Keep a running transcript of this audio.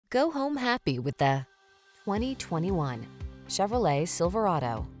Go home happy with the 2021 Chevrolet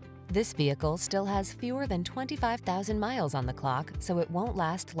Silverado. This vehicle still has fewer than 25,000 miles on the clock, so it won't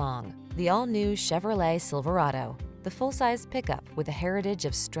last long. The all-new Chevrolet Silverado, the full-size pickup with a heritage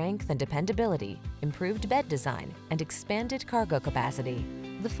of strength and dependability, improved bed design, and expanded cargo capacity.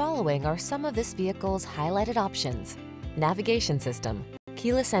 The following are some of this vehicle's highlighted options: navigation system,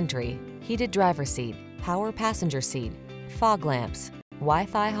 keyless entry, heated driver's seat, power passenger seat, fog lamps,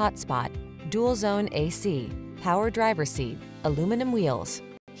 Wi-Fi hotspot, dual zone AC, power driver's seat, aluminum wheels,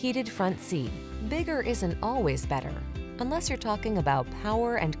 heated front seat. Bigger isn't always better, unless you're talking about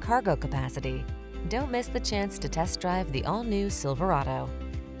power and cargo capacity. Don't miss the chance to test drive the all-new Silverado.